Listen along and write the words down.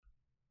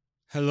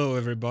Hello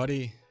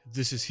everybody,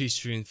 this is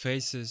History in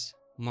Faces,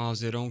 Mao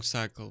Zedong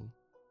Cycle,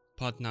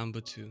 part number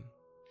 2.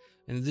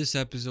 In this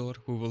episode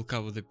we will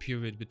cover the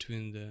period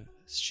between the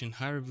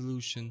Shanghai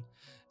Revolution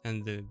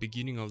and the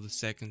beginning of the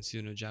Second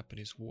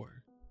Sino-Japanese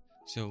War.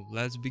 So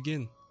let's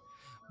begin.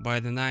 By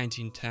the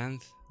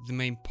 1910s, the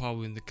main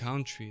power in the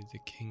country, the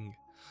king,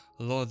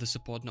 lost the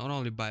support not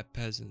only by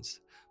peasants,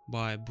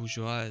 by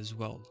bourgeois as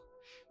well.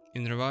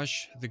 In a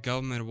rush, the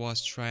government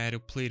was trying to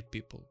plead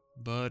people,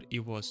 but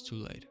it was too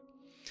late.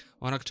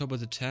 On October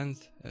the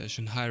 10th, a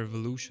Shanghai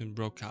Revolution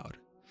broke out.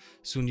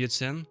 Sun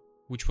Yat-sen,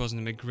 which was in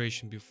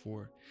emigration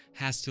before,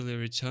 hastily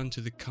returned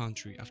to the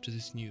country after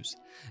this news,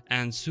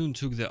 and soon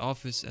took the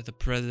office as the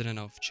president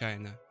of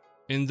China.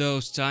 In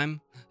those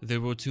times,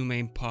 there were two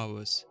main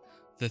powers,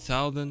 the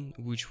southern,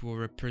 which were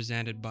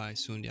represented by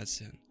Sun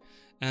Yat-sen,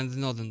 and the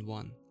northern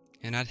one,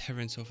 an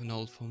adherents of an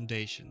old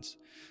foundations,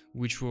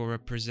 which were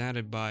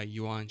represented by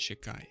Yuan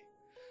Shikai.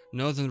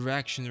 Northern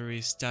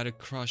reactionaries started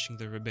crushing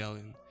the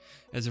rebellion.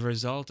 As a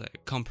result, a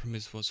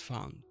compromise was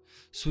found.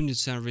 Sun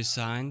Yat-sen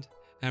resigned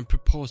and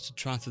proposed to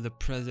transfer the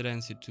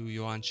presidency to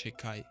Yuan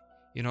Shikai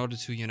in order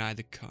to unite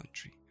the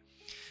country.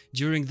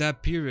 During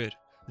that period,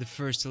 the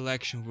first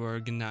elections were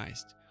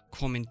organized.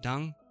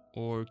 Kuomintang,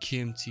 or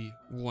KMT,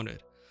 won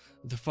it.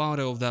 The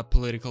founder of that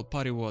political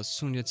party was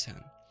Sun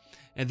Yat-sen,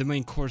 and the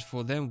main course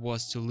for them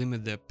was to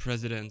limit the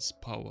president's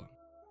power.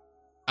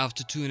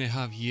 After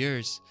 2.5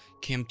 years,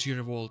 KMT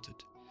revolted,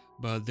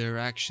 but their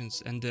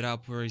actions ended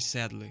up very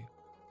sadly.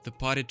 The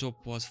party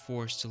top was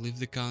forced to leave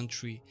the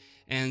country,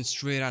 and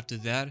straight after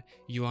that,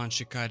 Yuan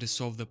Shikai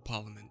dissolved the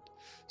parliament,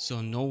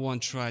 so no one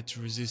tried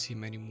to resist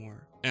him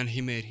anymore, and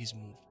he made his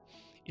move.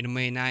 In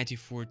May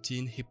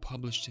 1914, he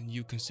published a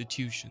new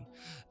constitution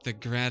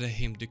that granted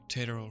him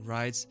dictatorial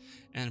rights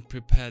and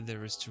prepared the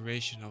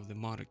restoration of the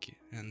monarchy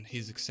and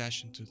his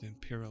accession to the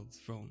imperial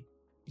throne.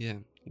 Yeah,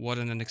 what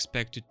an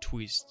unexpected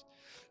twist.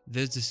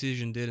 This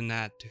decision didn't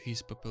add to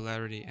his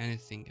popularity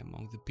anything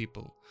among the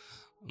people.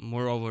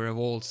 Moreover,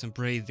 revolts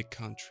embraced the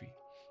country.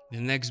 The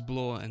next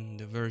blow, and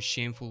a very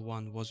shameful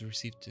one, was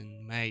received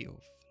in May of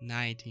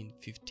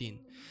 1915,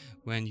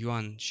 when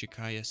Yuan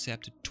Shikai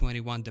accepted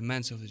 21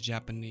 demands of the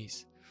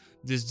Japanese.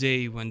 This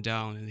day went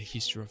down in the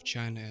history of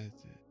China as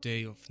the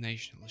day of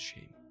national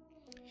shame.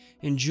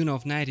 In June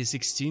of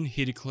 1916,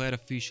 he declared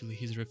officially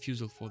his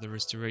refusal for the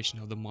restoration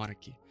of the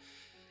monarchy,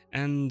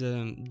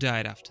 and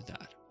died after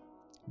that.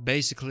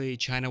 Basically,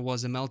 China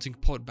was a melting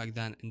pot back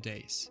then in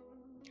days.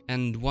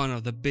 And one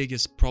of the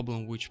biggest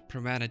problems which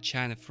prevented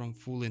China from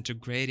fully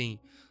integrating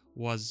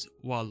was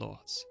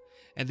warlords.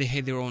 And they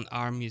had their own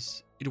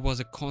armies. It was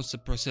a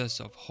constant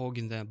process of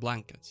hogging their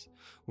blankets,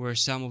 where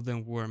some of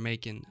them were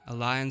making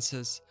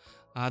alliances,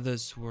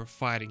 others were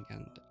fighting,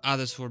 and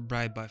others were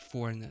bribed by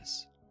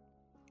foreigners.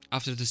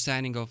 After the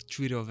signing of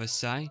Treaty of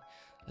Versailles,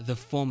 the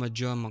former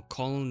German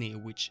colony,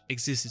 which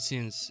existed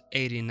since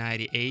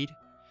 1898,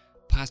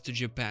 passed to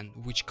Japan,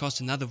 which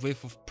caused another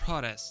wave of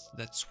protests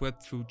that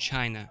swept through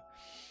China.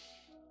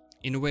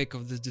 In the wake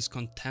of this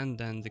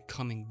discontent and the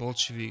coming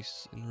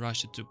Bolsheviks in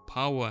Russia to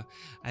power,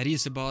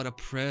 ideas about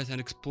oppressed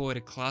and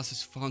exploited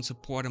classes found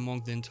support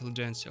among the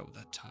intelligentsia of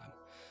that time,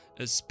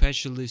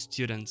 especially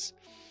students.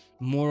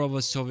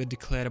 Moreover, Soviet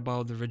declared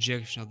about the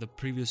rejection of the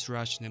previous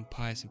Russian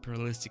Empire's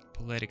imperialistic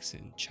politics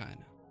in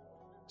China.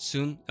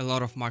 Soon, a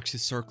lot of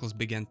Marxist circles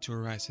began to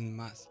arise in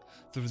mass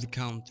through the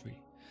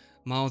country.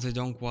 Mao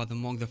Zedong was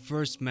among the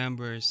first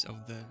members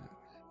of the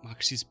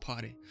Marxist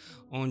Party.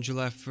 On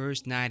July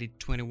 1st,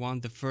 1921,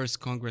 the first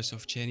Congress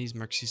of Chinese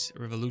Marxist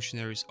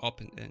Revolutionaries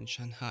opened in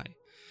Shanghai,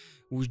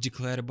 which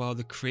declared about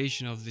the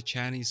creation of the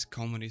Chinese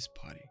Communist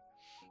Party.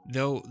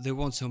 Though there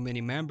weren't so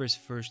many members,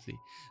 firstly,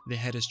 they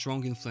had a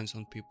strong influence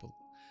on people.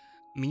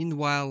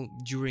 Meanwhile,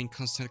 during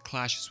constant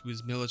clashes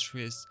with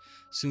militarists,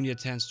 Sun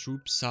Yat-sen's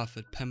troops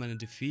suffered permanent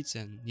defeats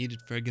and needed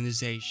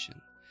reorganization.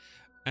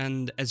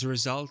 And as a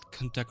result,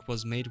 contact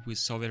was made with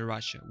Soviet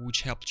Russia,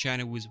 which helped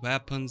China with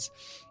weapons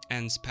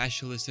and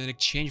specialists in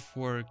exchange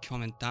for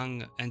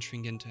Kuomintang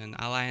entering into an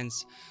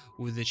alliance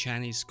with the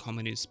Chinese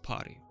Communist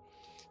Party.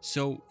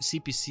 So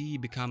CPC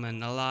became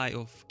an ally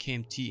of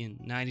KMT in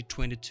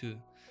 1922.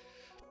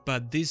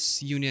 But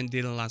this union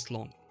didn't last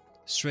long.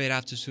 Straight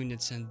after Sun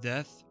Yat-sen's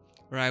death,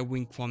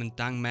 right-wing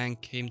Kuomintang men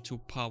came to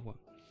power,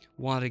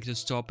 wanting to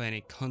stop any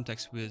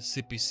contacts with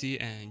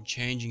CPC and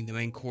changing the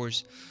main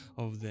course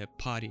of the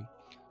party.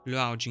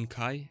 Liao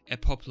Jinkai, a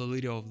popular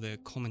leader of the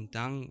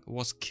Kuomintang,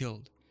 was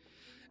killed,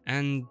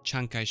 and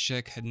Chiang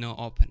Kai-shek had no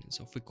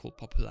opponents of equal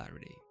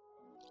popularity.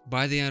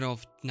 By the end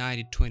of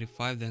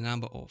 1925, the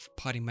number of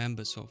party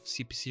members of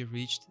CPC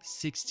reached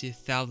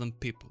 60,000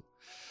 people.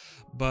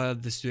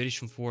 But the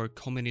situation for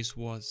communists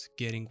was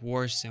getting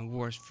worse and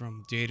worse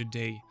from day to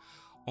day.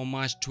 On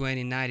March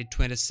 20,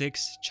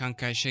 1926, Chiang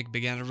Kai-shek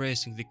began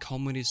arresting the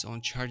communists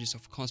on charges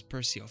of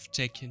conspiracy of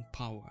taking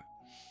power.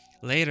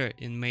 Later,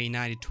 in May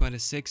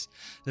 1926,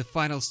 the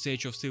final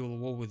stage of civil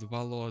war with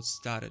warlords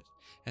started,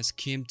 as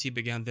KMT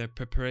began their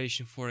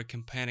preparation for a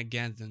campaign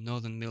against the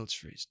northern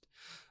militarists.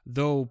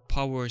 Though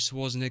powers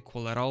wasn't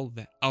equal at all,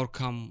 the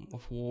outcome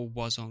of war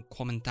was on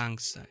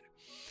Kuomintang's side.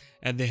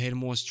 as they had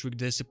more strict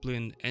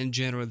discipline and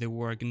generally they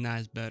were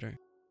organized better.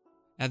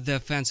 As the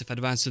offensive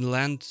advanced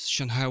inland,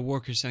 Shanghai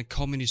workers and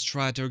communists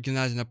tried to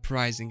organize an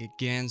uprising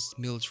against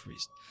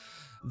militarists.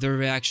 Their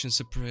reaction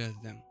separated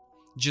them.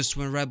 Just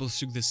when rebels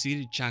took the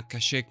city, Chiang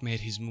Kai-shek made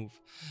his move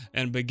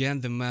and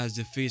began the mass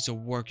defeats of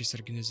workers'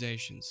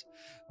 organizations,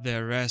 the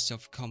arrest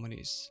of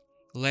communists.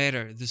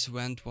 Later, this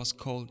event was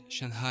called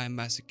Shanghai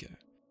Massacre.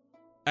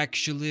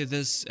 Actually,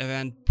 this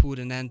event put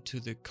an end to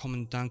the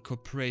Kuomintang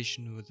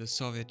cooperation with the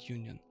Soviet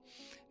Union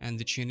and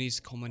the Chinese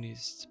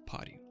Communist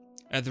Party.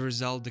 As a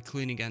result, the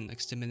cleaning and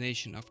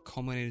extermination of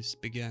communists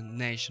began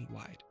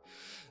nationwide.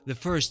 The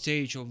first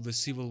stage of the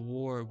civil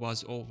war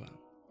was over.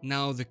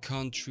 Now the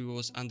country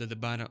was under the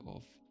banner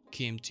of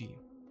KMT.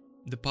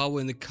 The power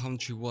in the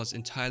country was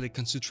entirely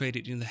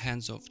concentrated in the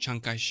hands of Chiang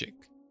Kai-shek.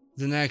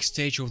 The next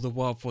stage of the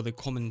war for the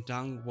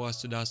Kuomintang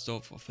was to dust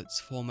off of its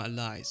former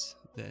allies,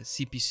 the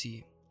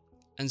CPC.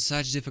 In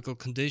such difficult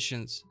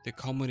conditions, the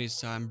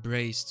communists are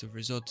embraced to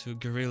resort to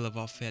guerrilla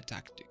warfare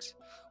tactics.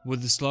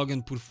 With the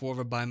slogan put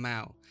forward by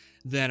Mao,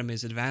 "The enemy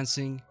is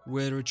advancing,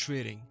 we're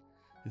retreating.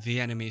 The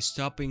enemy is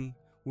stopping,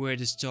 we're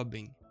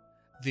disturbing.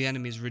 The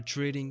enemy is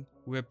retreating,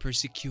 we're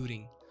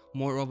persecuting."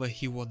 Moreover,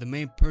 he was the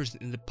main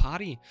person in the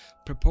party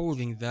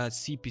proposing that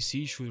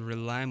CPC should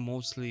rely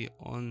mostly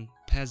on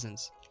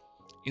peasants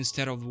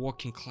instead of the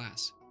working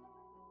class,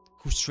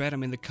 whose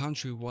stratum in the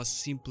country was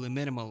simply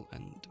minimal,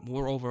 and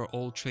moreover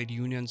all trade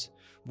unions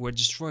were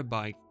destroyed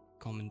by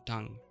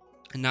Kuomintang.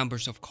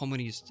 Numbers of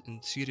communists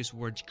in cities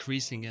were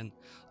decreasing in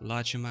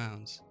large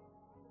amounts.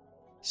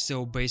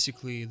 So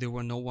basically there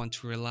were no one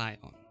to rely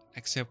on,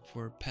 except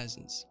for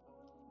peasants.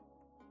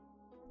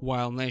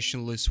 While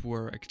nationalists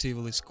were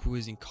actively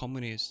squeezing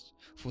communists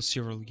for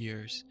several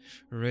years,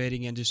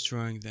 raiding and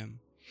destroying them,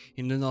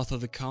 in the north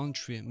of the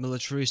country,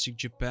 militaristic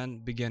Japan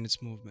began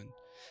its movement.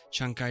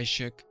 Chiang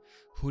Kai-shek,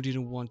 who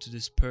didn't want to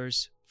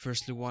disperse,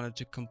 firstly wanted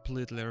to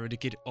completely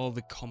eradicate all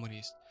the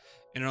communists,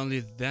 and only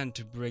then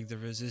to break the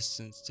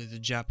resistance to the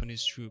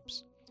Japanese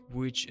troops,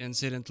 which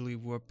incidentally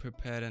were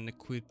prepared and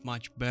equipped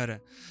much better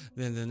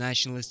than the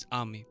nationalist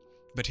army.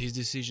 But his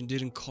decision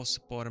didn't cause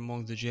support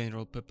among the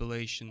general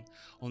population.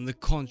 On the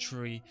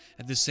contrary,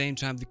 at the same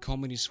time the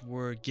communists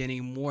were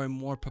gaining more and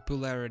more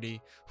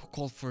popularity, who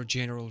called for a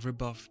general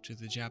rebuff to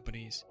the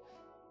Japanese.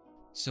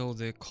 So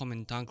the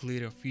Kuomintang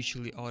leader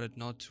officially ordered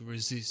not to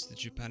resist the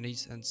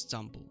Japanese and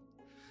stumble.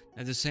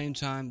 At the same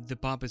time, the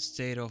puppet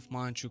state of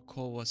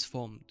Manchukuo was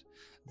formed,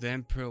 the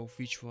emperor of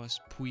which was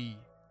Puyi.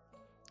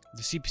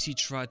 The CPC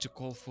tried to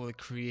call for the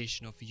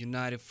creation of a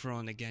united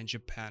front against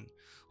Japan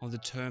on the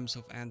terms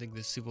of ending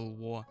the civil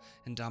war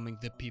and arming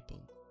the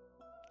people.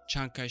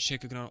 Chiang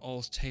Kai-shek ignored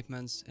all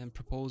statements and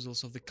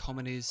proposals of the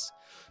communists,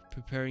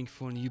 preparing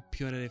for new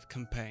punitive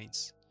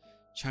campaigns.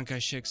 Chiang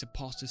Kai-shek's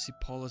apostasy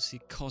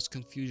policy caused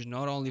confusion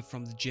not only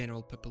from the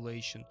general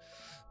population,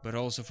 but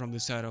also from the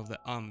side of the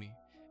army.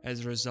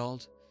 As a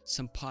result,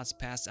 some parts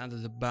passed under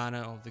the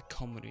banner of the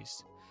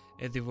communists,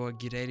 as they were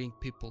agitating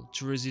people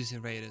to resist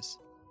invaders.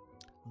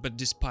 But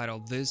despite all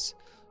this,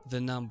 the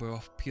number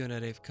of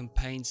punitive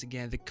campaigns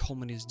against the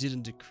communists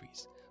didn't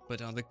decrease, but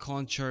on the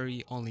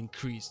contrary only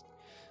increased.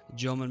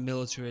 German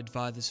military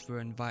advisors were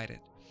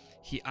invited.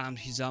 He armed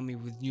his army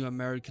with new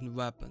American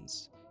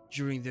weapons.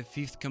 During the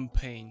 5th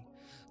campaign,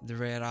 the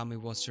Red Army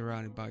was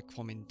surrounded by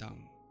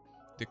Kuomintang.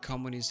 The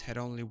communists had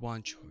only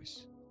one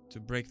choice: to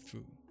break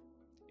through.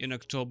 In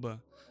October,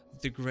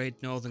 the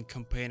Great Northern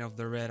Campaign of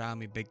the Red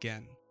Army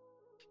began.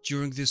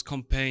 During this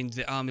campaign,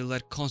 the army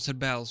led constant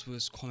battles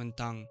with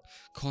Kuomintang,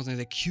 causing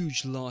them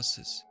huge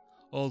losses.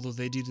 Although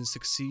they didn't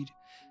succeed,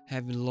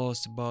 having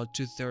lost about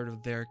 2/3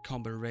 of their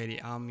combat-ready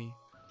army,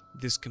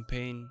 this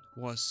campaign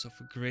was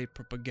of great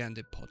propaganda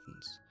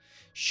importance,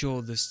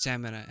 showed the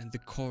stamina and the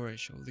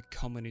courage of the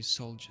communist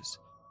soldiers,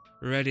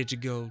 ready to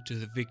go to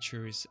the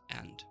victory's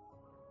end.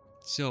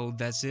 So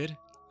that's it.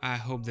 I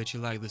hope that you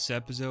like this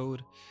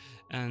episode,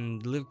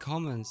 and leave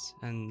comments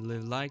and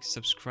leave likes,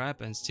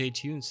 subscribe, and stay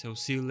tuned. So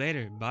see you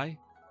later. Bye.